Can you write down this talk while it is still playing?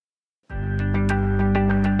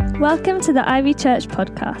Welcome to the Ivy Church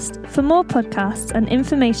podcast. For more podcasts and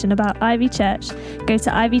information about Ivy Church, go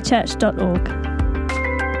to ivychurch.org.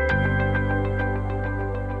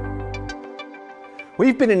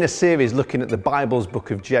 We've been in a series looking at the Bible's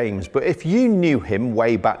book of James, but if you knew him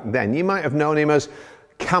way back then, you might have known him as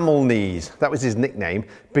Camel Knees. That was his nickname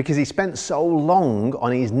because he spent so long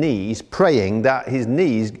on his knees praying that his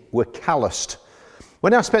knees were calloused.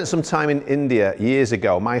 When I spent some time in India years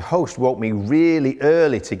ago, my host woke me really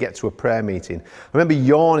early to get to a prayer meeting. I remember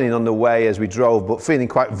yawning on the way as we drove, but feeling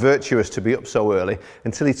quite virtuous to be up so early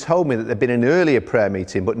until he told me that there'd been an earlier prayer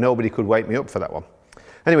meeting, but nobody could wake me up for that one.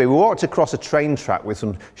 Anyway, we walked across a train track with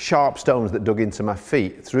some sharp stones that dug into my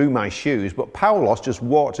feet through my shoes, but Paulos just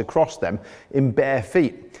walked across them in bare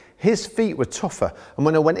feet. His feet were tougher, and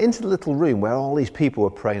when I went into the little room where all these people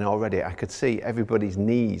were praying already, I could see everybody's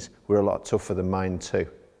knees were a lot tougher than mine too.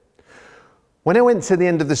 When I went to the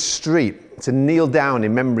end of the street to kneel down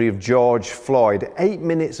in memory of George Floyd, 8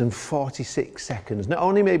 minutes and 46 seconds not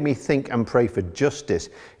only made me think and pray for justice,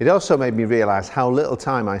 it also made me realise how little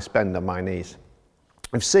time I spend on my knees.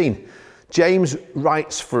 We've seen James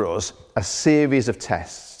writes for us a series of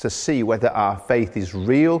tests to see whether our faith is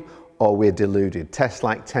real or we're deluded. Tests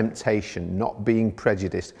like temptation, not being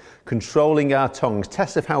prejudiced, controlling our tongues,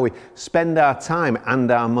 tests of how we spend our time and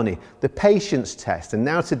our money, the patience test, and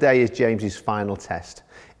now today is James's final test.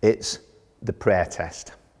 It's the prayer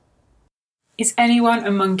test. Is anyone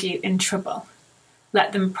among you in trouble?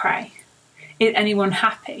 Let them pray. Is anyone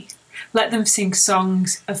happy? Let them sing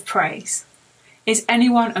songs of praise. Is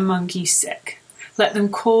anyone among you sick? Let them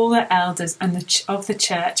call the elders of the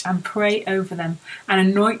church and pray over them and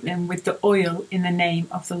anoint them with the oil in the name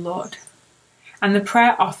of the Lord. And the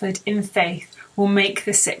prayer offered in faith will make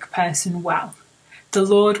the sick person well. The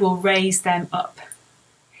Lord will raise them up.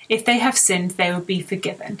 If they have sinned, they will be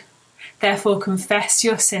forgiven. Therefore confess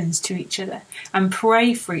your sins to each other and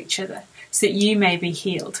pray for each other so that you may be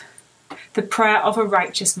healed. The prayer of a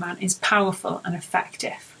righteous man is powerful and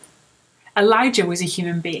effective. Elijah was a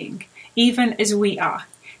human being, even as we are.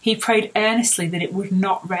 He prayed earnestly that it would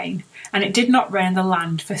not rain, and it did not rain on the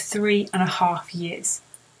land for 3.5 years.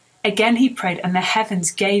 Again he prayed, and the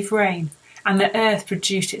heavens gave rain, and the earth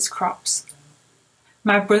produced its crops.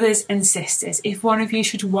 My brothers and sisters, if one of you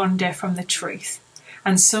should wander from the truth,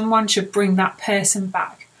 and someone should bring that person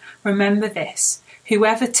back, remember this: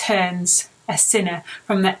 whoever turns a sinner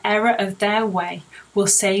from the error of their way will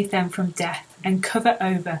save them from death and cover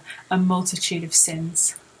over a multitude of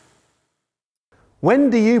sins.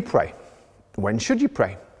 When do you pray? When should you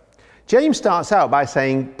pray? James starts out by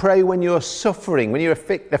saying, pray when you're suffering, when you're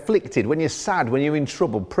afflicted, when you're sad, when you're in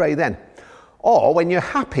trouble, pray then. Or when you're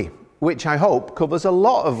happy, which I hope covers a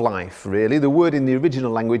lot of life, really. The word in the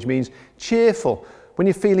original language means cheerful. When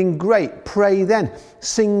you're feeling great, pray then.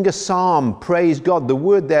 Sing a psalm, praise God. The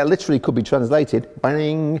word there literally could be translated,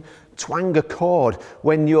 bang, twang a chord.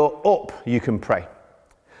 When you're up, you can pray.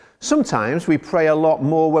 Sometimes we pray a lot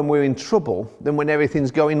more when we're in trouble than when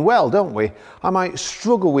everything's going well, don't we? I might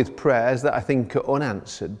struggle with prayers that I think are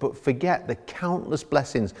unanswered, but forget the countless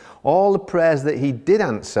blessings, all the prayers that he did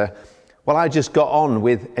answer, well, I just got on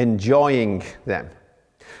with enjoying them.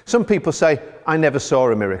 Some people say, I never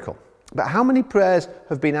saw a miracle. But how many prayers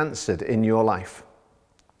have been answered in your life?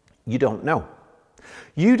 You don't know.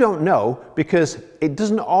 You don't know because it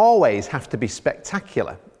doesn't always have to be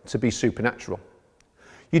spectacular to be supernatural.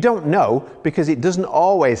 You don't know because it doesn't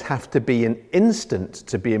always have to be an instant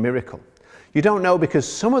to be a miracle. You don't know because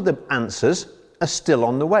some of the answers are still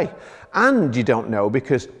on the way. And you don't know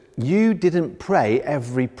because you didn't pray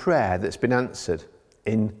every prayer that's been answered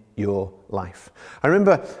in your life. I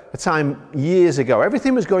remember a time years ago,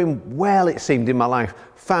 everything was going well, it seemed, in my life.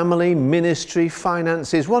 Family, ministry,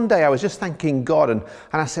 finances. One day I was just thanking God and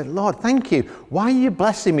I said, Lord, thank you. Why are you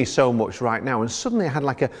blessing me so much right now? And suddenly I had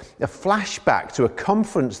like a flashback to a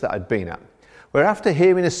conference that I'd been at, where after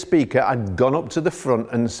hearing a speaker, I'd gone up to the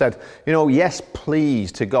front and said, yes,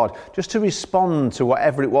 please to God, just to respond to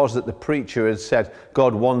whatever it was that the preacher had said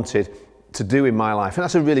God wanted to do in my life. And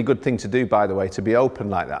that's a really good thing to do, by the way, to be open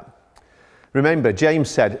like that. Remember, James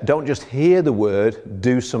said, don't just hear the word,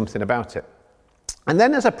 do something about it. And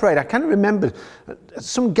then as I prayed, I kind of remembered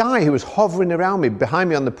some guy who was hovering around me, behind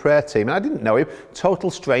me on the prayer team, and I didn't know him,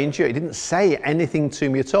 total stranger. He didn't say anything to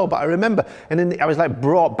me at all, but I remember, and then I was like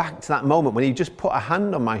brought back to that moment when he just put a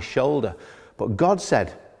hand on my shoulder. But God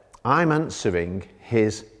said, I'm answering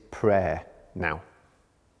his prayer now.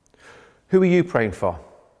 Who are you praying for?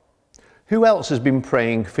 Who else has been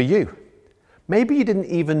praying for you? Maybe you didn't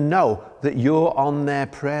even know that you're on their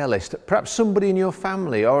prayer list. Perhaps somebody in your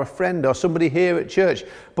family or a friend or somebody here at church.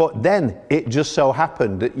 But then it just so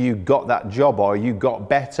happened that you got that job or you got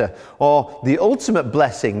better, or the ultimate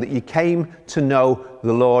blessing that you came to know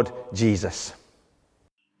the Lord Jesus.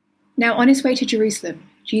 Now on his way to Jerusalem,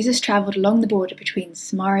 Jesus travelled along the border between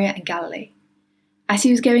Samaria and Galilee. As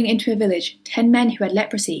he was going into a village, 10 men who had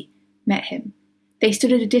leprosy met him. They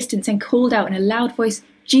stood at a distance and called out in a loud voice,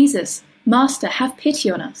 "Jesus, Master, have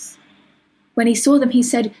pity on us." When he saw them, he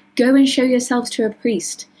said, "Go and show yourselves to a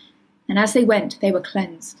priest." And as they went, they were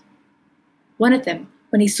cleansed. One of them,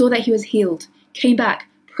 when he saw that he was healed, came back,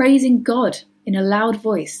 praising God in a loud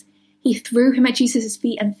voice. He threw him at Jesus'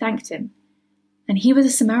 feet and thanked him. And he was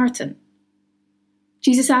a Samaritan.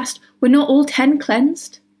 Jesus asked, "Were not all 10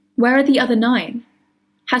 cleansed? Where are the other 9?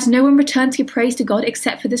 Has no one returned to give praise to God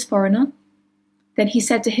except for this foreigner?" Then he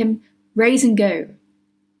said to him, "Rise and go.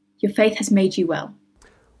 Your faith has made you well."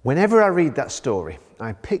 Whenever I read that story,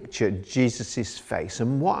 I picture Jesus' face,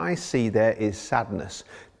 and what I see there is sadness,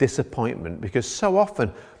 disappointment, because so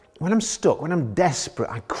often when I'm stuck, when I'm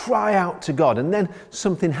desperate, I cry out to God, and then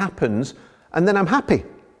something happens, and then I'm happy.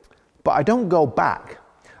 But I don't go back.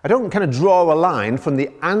 I don't kind of draw a line from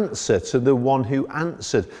the answer to the one who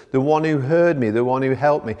answered, the one who heard me, the one who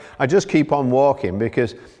helped me. I just keep on walking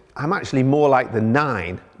because I'm actually more like the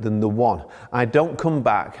 9 than the 1. I don't come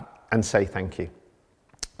back and say thank you.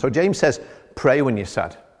 So James says, pray when you're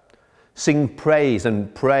sad. Sing praise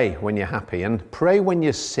and pray when you're happy, and pray when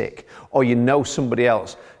you're sick or you know somebody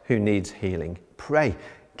else who needs healing. Pray.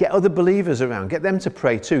 Get other believers around. Get them to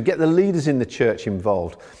pray too. Get the leaders in the church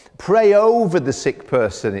involved. Pray over the sick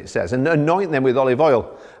person, it says, and anoint them with olive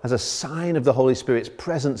oil as a sign of the Holy Spirit's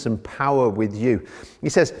presence and power with you. He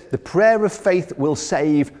says, the prayer of faith will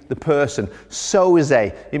save the person.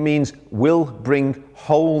 Soze, it means will bring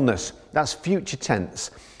wholeness. That's future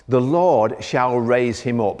tense. The Lord shall raise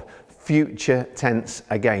him up. Future tense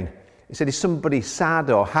again. He said, is somebody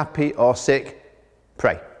sad or happy or sick?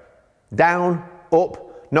 Pray. Down,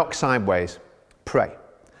 up, knock sideways. Pray.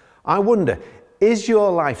 I wonder, is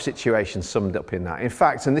your life situation summed up in that? In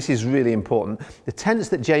fact, and this is really important, the tense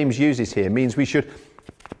that James uses here means we should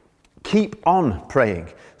keep on praying.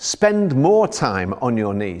 Spend more time on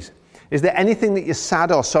your knees. Is there anything that you're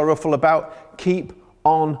sad or sorrowful about? Keep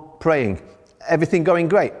on praying. Everything going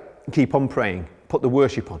great? Keep on praying. Put the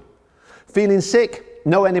worship on. Feeling sick?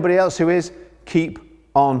 Know anybody else who is? Keep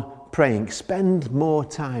on praying. Spend more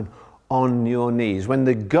time on your knees. When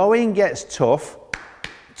the going gets tough,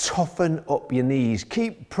 toughen up your knees.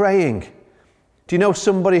 Keep praying. Do you know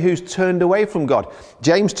somebody who's turned away from God?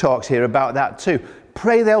 James talks here about that too.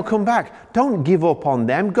 Pray they'll come back. Don't give up on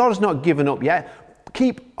them. God's not given up yet.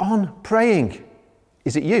 Keep on praying.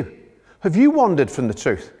 Is it you? Have you wandered from the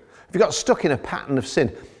truth? Have you got stuck in a pattern of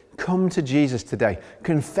sin? Come to Jesus today.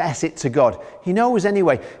 Confess it to God. He knows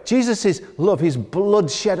anyway. Jesus' love, his blood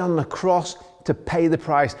shed on the cross to pay the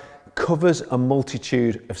price, covers a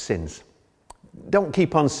multitude of sins. Don't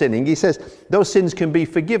keep on sinning. He says those sins can be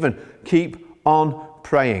forgiven. Keep on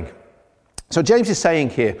praying. So James is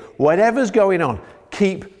saying here, whatever's going on,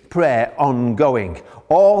 keep prayer ongoing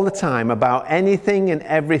all the time about anything and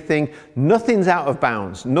everything. Nothing's out of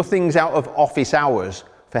bounds. Nothing's out of office hours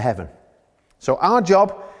for heaven. So our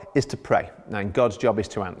job is to pray, and God's job is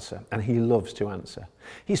to answer, and he loves to answer.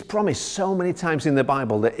 He's promised so many times in the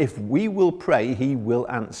Bible that if we will pray, he will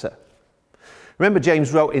answer. Remember,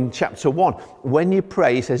 James wrote in chapter 1, when you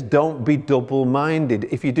pray, he says, don't be double-minded.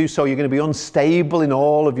 If you do so, you're going to be unstable in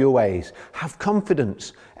all of your ways. Have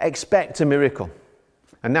confidence. Expect a miracle.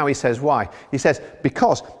 And now he says, why? He says,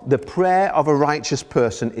 because the prayer of a righteous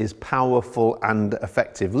person is powerful and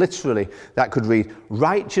effective. Literally, that could read,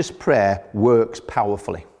 righteous prayer works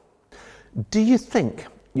powerfully. Do you think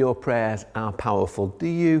your prayers are powerful? Do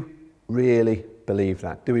you really believe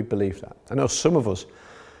that? Do we believe that? I know some of us,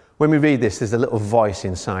 when we read this, there's a little voice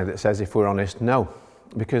inside that says, if we're honest, no.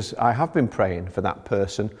 Because I have been praying for that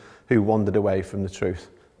person who wandered away from the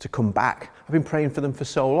truth to come back. I've been praying for them for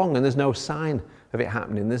so long, and there's no sign of it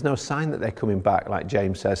happening. There's no sign that they're coming back, like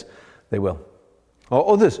James says they will. Or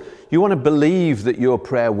others, you want to believe that your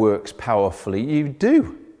prayer works powerfully. You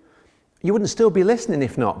do. You wouldn't still be listening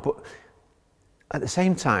if not. But at the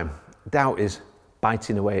same time, doubt is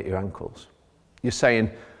biting away at your ankles. You're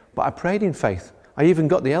saying, but I prayed in faith. I even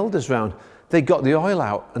got the elders round. They got the oil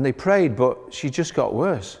out and they prayed, but she just got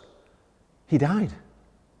worse. He died.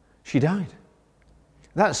 She died.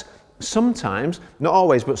 That's sometimes, not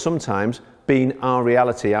always, but sometimes, been our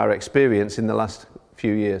reality, our experience in the last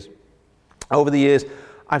few years. Over the years,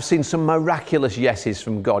 I've seen some miraculous yeses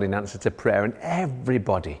from God in answer to prayer, and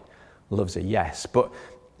everybody loves a yes. But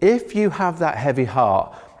if you have that heavy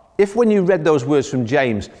heart, if when you read those words from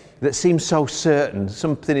James that seemed so certain,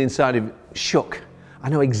 something inside of you shook, I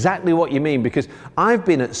know exactly what you mean, because I've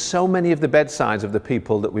been at so many of the bedsides of the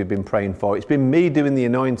people that we've been praying for. It's been me doing the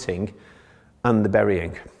anointing and the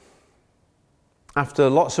burying. After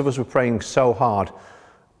lots of us were praying so hard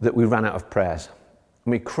that we ran out of prayers.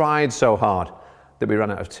 And we cried so hard that we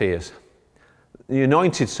ran out of tears. You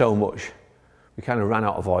anointed so much, we kind of ran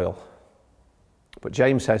out of oil. But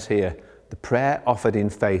James says here, the prayer offered in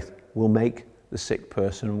faith will make the sick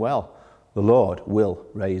person well. The Lord will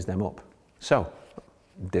raise them up. So,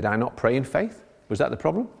 did I not pray in faith? Was that the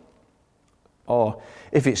problem? Or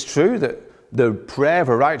if it's true that the prayer of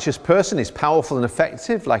a righteous person is powerful and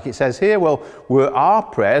effective, like it says here, well, were our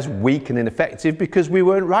prayers weak and ineffective because we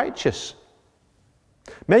weren't righteous?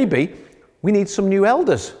 Maybe we need some new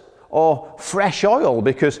elders or fresh oil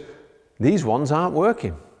because these ones aren't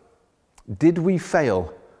working. Did we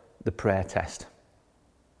fail the prayer test?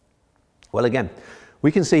 Well, again,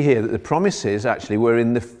 we can see here that the promises actually were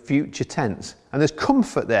in the future tense. And there's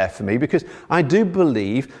comfort there for me because I do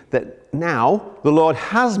believe that now the Lord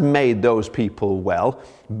has made those people well,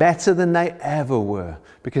 better than they ever were.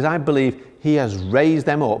 Because I believe he has raised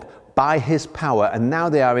them up by his power, and now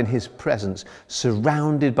they are in his presence,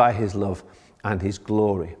 surrounded by his love and his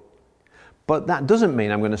glory. But that doesn't mean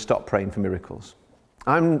I'm going to stop praying for miracles.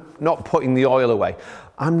 I'm not putting the oil away.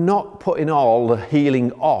 I'm not putting all the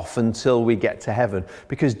healing off until we get to heaven,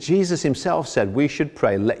 because Jesus himself said we should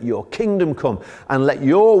pray, let your kingdom come and let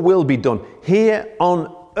your will be done here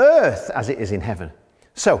on earth as it is in heaven.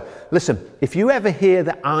 So listen, if you ever hear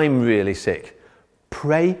that I'm really sick,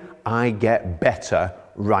 pray I get better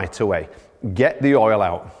right away. Get the oil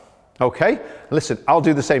out. Okay? Listen, I'll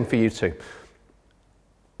do the same for you too.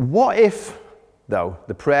 What if, though,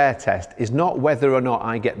 the prayer test is not whether or not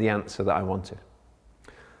I get the answer that I wanted?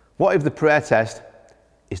 What if the prayer test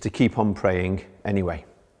is to keep on praying anyway?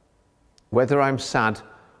 Whether I'm sad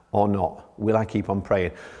or not, will I keep on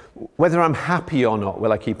praying? Whether I'm happy or not,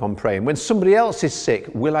 will I keep on praying? When somebody else is sick,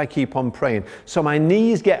 will I keep on praying? So my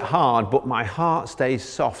knees get hard, but my heart stays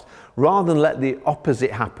soft, rather than let the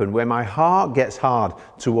opposite happen, where my heart gets hard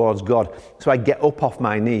towards God. So I get up off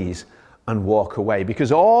my knees and walk away.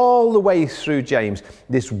 Because all the way through James,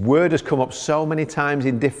 this word has come up so many times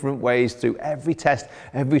in different ways through every test,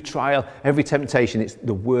 every trial, every temptation.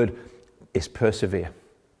 The word is persevere.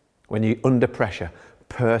 When you're under pressure,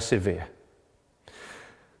 persevere.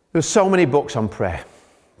 There's so many books on prayer.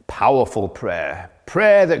 Powerful prayer.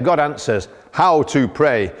 Prayer that God answers. How to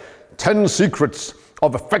pray. 10 secrets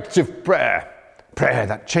of effective prayer. Prayer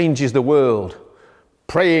that changes the world.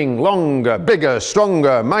 Praying longer, bigger,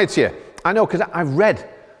 stronger, mightier. I know, because I've read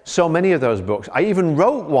so many of those books. I even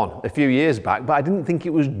wrote one a few years back, but I didn't think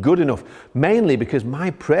it was good enough, mainly because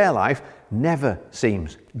my prayer life never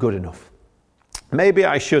seems good enough. Maybe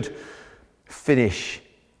I should finish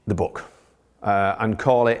the book and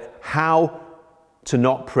call it How to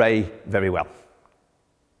Not Pray Very Well.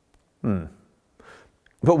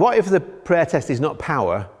 But what if the prayer test is not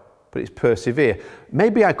power, but it's persevere?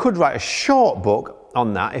 Maybe I could write a short book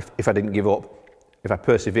on that if I didn't give up, if I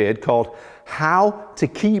persevered, called How to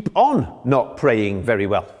Keep On Not Praying Very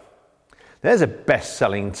Well. There's a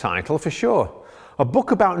best-selling title for sure. A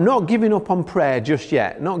book about not giving up on prayer just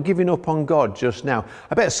yet, not giving up on God just now.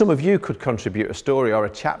 I bet some of you could contribute a story or a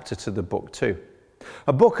chapter to the book too.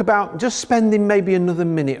 A book about just spending maybe another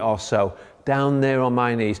minute or so down there on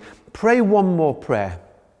my knees. Pray one more prayer.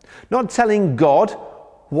 Not telling God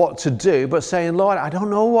what to do, but saying, Lord, I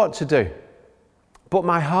don't know what to do. But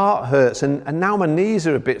my heart hurts, and now my knees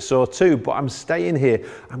are a bit sore too, but I'm staying here.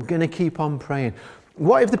 I'm going to keep on praying.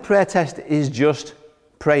 What if the prayer test is just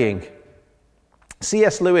praying?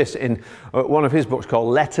 C.S. Lewis, in one of his books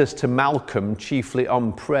called Letters to Malcolm, chiefly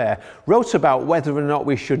on prayer, wrote about whether or not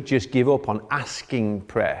we should just give up on asking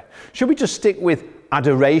prayer. Should we just stick with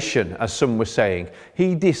adoration, as some were saying?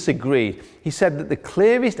 He disagreed. He said that the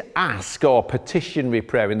clearest ask or petitionary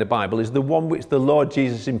prayer in the Bible is the one which the Lord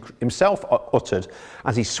Jesus himself uttered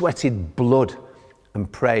as he sweated blood and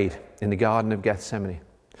prayed in the Garden of Gethsemane.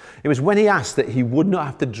 It was when he asked that he would not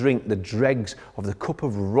have to drink the dregs of the cup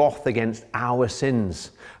of wrath against our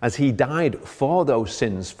sins, as he died for those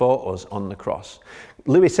sins for us on the cross.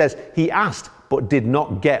 Lewis says he asked but did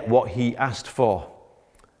not get what he asked for.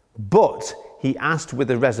 But he asked with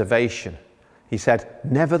a reservation. He said,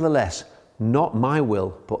 nevertheless, not my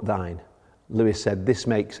will, but thine. Lewis said, this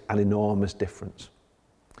makes an enormous difference.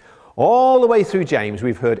 All the way through James,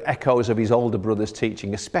 we've heard echoes of his older brother's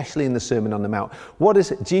teaching, especially in the Sermon on the Mount. What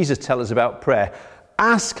does Jesus tell us about prayer?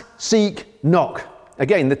 Ask, seek, knock.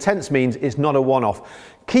 Again, the tense means it's not a one-off.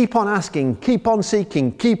 Keep on asking, keep on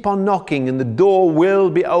seeking, keep on knocking, and the door will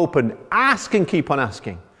be opened. Ask and keep on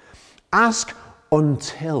asking. Ask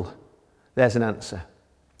until there's an answer.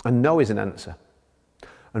 And no is an answer.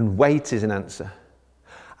 And wait is an answer.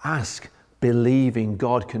 Ask, believing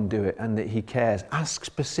God can do it and that he cares. Ask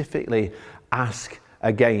specifically, ask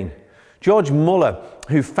again. George Muller,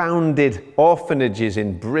 who founded orphanages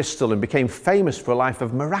in Bristol and became famous for a life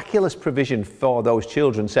of miraculous provision for those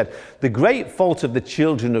children, said, "The great fault of the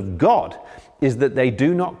children of God is that they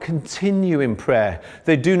do not continue in prayer.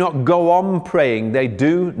 They do not go on praying. They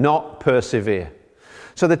do not persevere."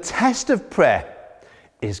 So the test of prayer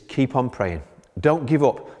is keep on praying. Don't give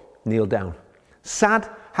up. Kneel down. Sad,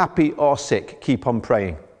 happy or sick, keep on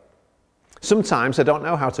praying. Sometimes I don't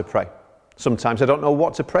know how to pray. Sometimes I don't know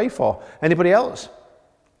what to pray for. Anybody else?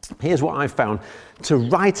 Here's what I've found. To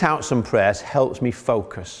write out some prayers helps me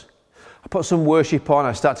focus. I put some worship on.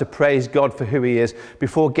 I start to praise God for who he is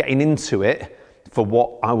before getting into it for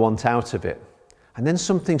what I want out of it. And then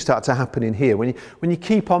something starts to happen in here. When you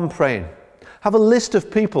keep on praying, have a list of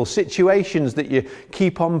people, situations that you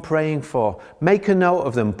keep on praying for. Make a note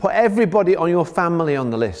of them. Put everybody on your family on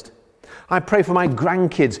the list. I pray for my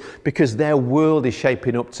grandkids because their world is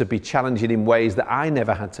shaping up to be challenging in ways that I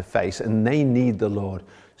never had to face, and they need the Lord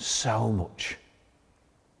so much.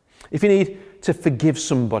 If you need to forgive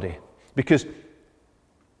somebody, because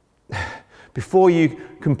before you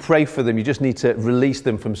can pray for them, you just need to release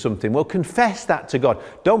them from something, well, confess that to God.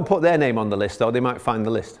 Don't put their name on the list, though. They might find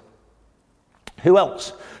the list. Who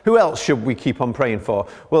else? Who else should we keep on praying for?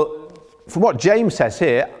 Well, from what James says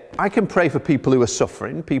here, I can pray for people who are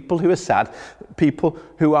suffering, people who are sad, people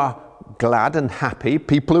who are glad and happy,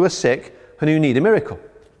 people who are sick and who need a miracle.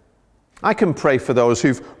 I can pray for those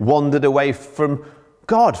who've wandered away from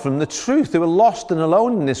God, from the truth, who are lost and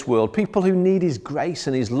alone in this world, people who need his grace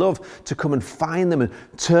and his love to come and find them and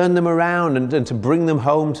turn them around and to bring them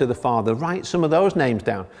home to the Father. Write some of those names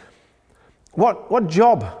down. What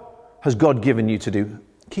job has God given you to do?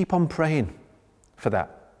 Keep on praying for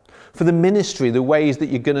that. For the ministry, the ways that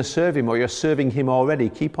you're going to serve him or you're serving him already,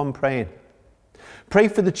 keep on praying. Pray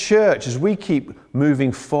for the church as we keep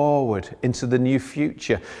moving forward into the new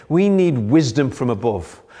future. We need wisdom from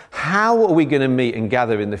above. How are we going to meet and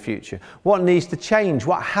gather in the future? What needs to change?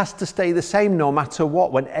 What has to stay the same no matter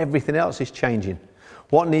what when everything else is changing?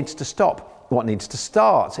 What needs to stop? What needs to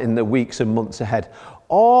start in the weeks and months ahead?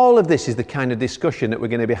 All of this is the kind of discussion that we're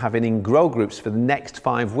going to be having in Grow Groups for the next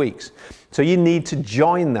 5 weeks. So you need to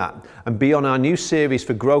join that and be on our new series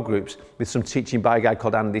for Grow Groups with some teaching by a guy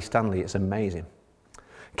called Andy Stanley. It's amazing.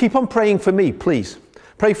 Keep on praying for me, please.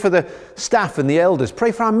 Pray for the staff and the elders.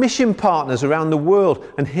 Pray for our mission partners around the world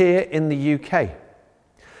and here in the UK.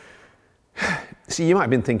 See, you might have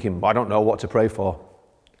been thinking, I don't know what to pray for.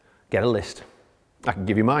 Get a list. I can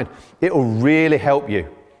give you mine. It will really help you.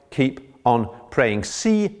 Keep on praying.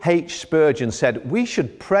 C.H. Spurgeon said, "We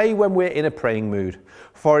should pray when we're in a praying mood,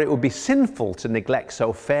 for it would be sinful to neglect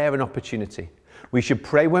so fair an opportunity. We should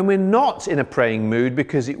pray when we're not in a praying mood,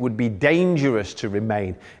 because it would be dangerous to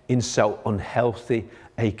remain in so unhealthy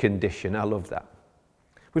a condition." I love that.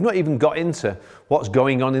 We've not even got into what's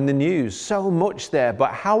going on in the news. So much there,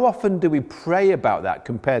 but how often do we pray about that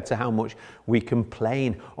compared to how much we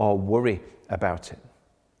complain or worry about it?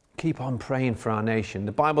 Keep on praying for our nation.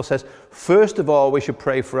 The Bible says, first of all, we should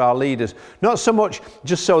pray for our leaders. Not so much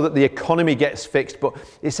just so that the economy gets fixed, but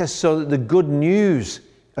it says so that the good news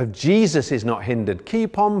of Jesus is not hindered.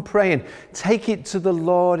 Keep on praying. Take it to the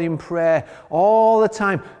Lord in prayer all the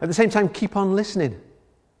time. At the same time, keep on listening.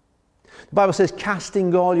 The Bible says,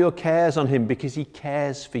 casting all your cares on him because he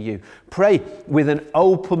cares for you. Pray with an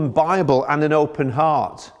open Bible and an open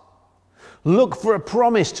heart. Look for a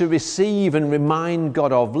promise to receive and remind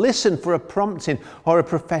God of. Listen for a prompting or a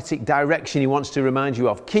prophetic direction he wants to remind you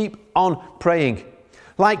of. Keep on praying.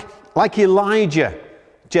 Like Elijah,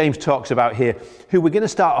 James talks about here, who we're going to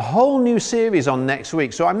start a whole new series on next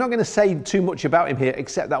week. So I'm not going to say too much about him here,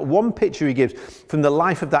 except that one picture he gives from the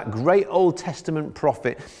life of that great Old Testament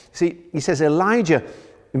prophet. See, he says Elijah,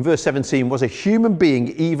 in verse 17, was a human being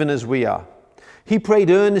even as we are. He prayed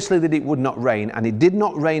earnestly that it would not rain, and it did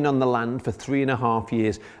not rain on the land for 3.5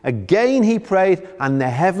 years. Again he prayed, and the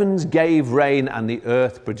heavens gave rain, and the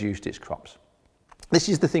earth produced its crops. This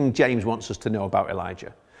is the thing James wants us to know about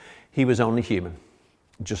Elijah. He was only human,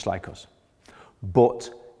 just like us. But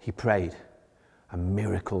he prayed, and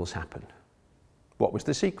miracles happened. What was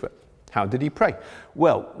the secret? How did he pray?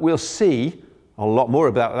 Well, we'll see a lot more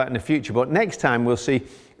about that in the future, but next time we'll see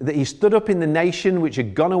that he stood up in the nation which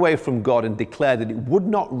had gone away from God and declared that it would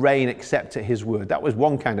not rain except at his word. That was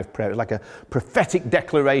one kind of prayer. It was like a prophetic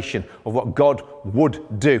declaration of what God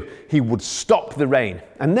would do. He would stop the rain.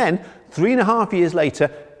 And then 3.5 years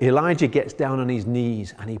later, Elijah gets down on his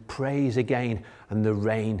knees and he prays again, and the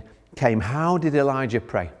rain came. How did Elijah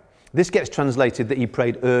pray? This gets translated that he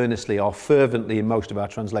prayed earnestly or fervently in most of our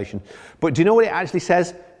translation. But do you know what it actually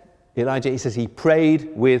says? Elijah, he says he prayed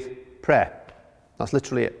with prayer. That's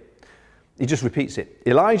literally it. He just repeats it.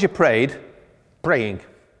 Elijah prayed, praying.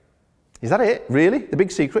 Is that it? Really? The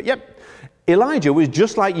big secret? Yep. Elijah was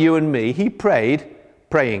just like you and me. He prayed,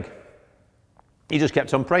 praying. He just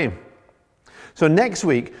kept on praying. So next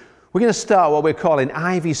week, we're going to start what we're calling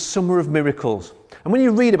Ivy's Summer of Miracles. And when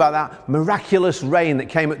you read about that miraculous rain that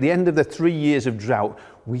came at the end of the 3 years of drought,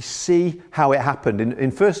 we see how it happened.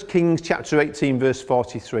 In 1 Kings chapter 18, verse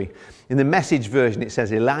 43, in the Message version, it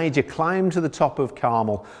says, Elijah climbed to the top of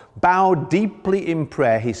Carmel, bowed deeply in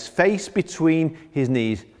prayer, his face between his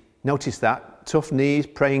knees. Notice that, tough knees,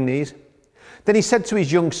 praying knees. Then he said to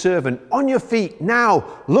his young servant, on your feet, now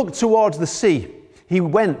look towards the sea. He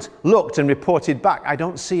went, looked, and reported back, I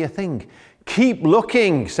don't see a thing. Keep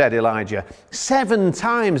looking, said Elijah, 7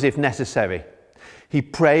 times if necessary. He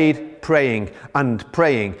prayed, praying, and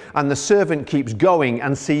the servant keeps going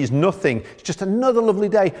and sees nothing. It's just another lovely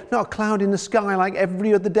day, not a cloud in the sky like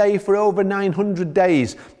every other day for over 900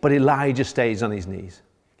 days. But Elijah stays on his knees.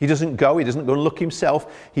 He doesn't go and look himself.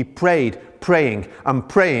 He prayed, praying one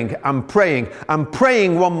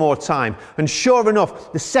more time. And sure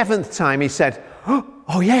enough, the 7th time he said,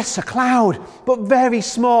 oh yes, a cloud, but very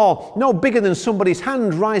small, no bigger than somebody's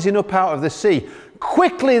hand rising up out of the sea.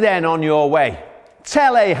 Quickly then on your way.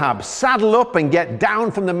 Tell Ahab, saddle up and get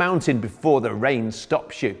down from the mountain before the rain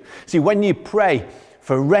stops you. See, when you pray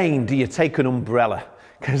for rain, do you take an umbrella?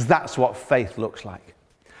 Because that's what faith looks like.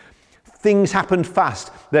 Things happened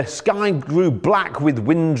fast. The sky grew black with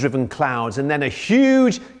wind-driven clouds, and then a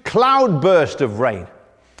huge cloudburst of rain.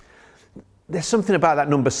 There's something about that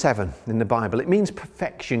number 7 in the Bible. It means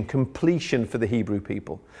perfection, completion for the Hebrew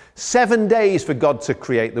people. 7 days for God to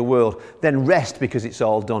create the world, then rest because it's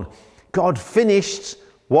all done. God finished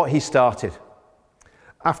what he started.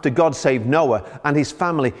 After God saved Noah and his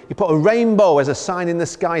family, he put a rainbow as a sign in the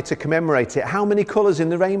sky to commemorate it. How many colours in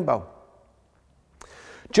the rainbow?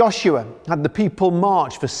 Joshua had the people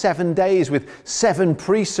march for 7 days with 7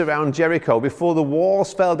 priests around Jericho before the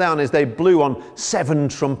walls fell down as they blew on 7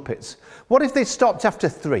 trumpets. What if they stopped after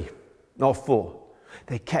 3 or 4?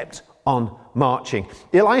 They kept on marching.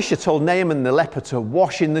 Elisha told Naaman the leper to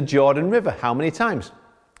wash in the Jordan River. How many times?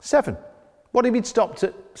 7. What if he'd stopped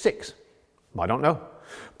at 6? I don't know.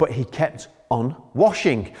 But he kept on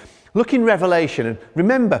washing. Look in Revelation and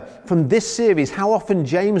remember from this series how often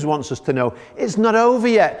James wants us to know it's not over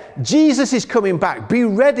yet. Jesus is coming back. Be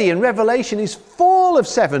ready. And Revelation is full of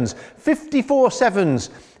 7s, 54 7s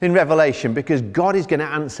in Revelation, because God is going to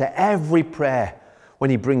answer every prayer when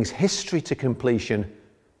he brings history to completion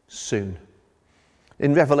soon.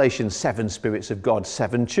 In Revelation, 7 spirits of God,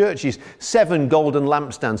 7 churches, 7 golden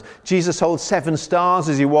lampstands. Jesus holds 7 stars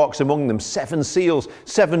as he walks among them, 7 seals,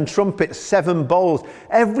 7 trumpets, 7 bowls.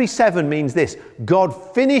 Every 7 means this: God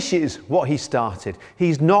finishes what he started.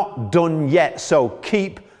 He's not done yet, so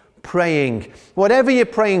keep praying. Whatever you're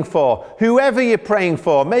praying for, whoever you're praying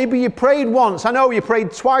for, maybe you prayed once, I know you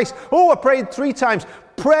prayed twice, I prayed 3 times.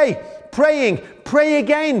 Pray, praying, pray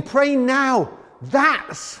again, pray now.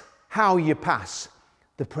 That's how you pass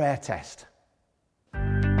the prayer test.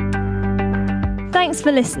 Thanks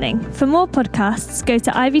for listening. For more podcasts, go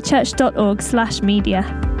to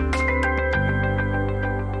ivychurch.org/media.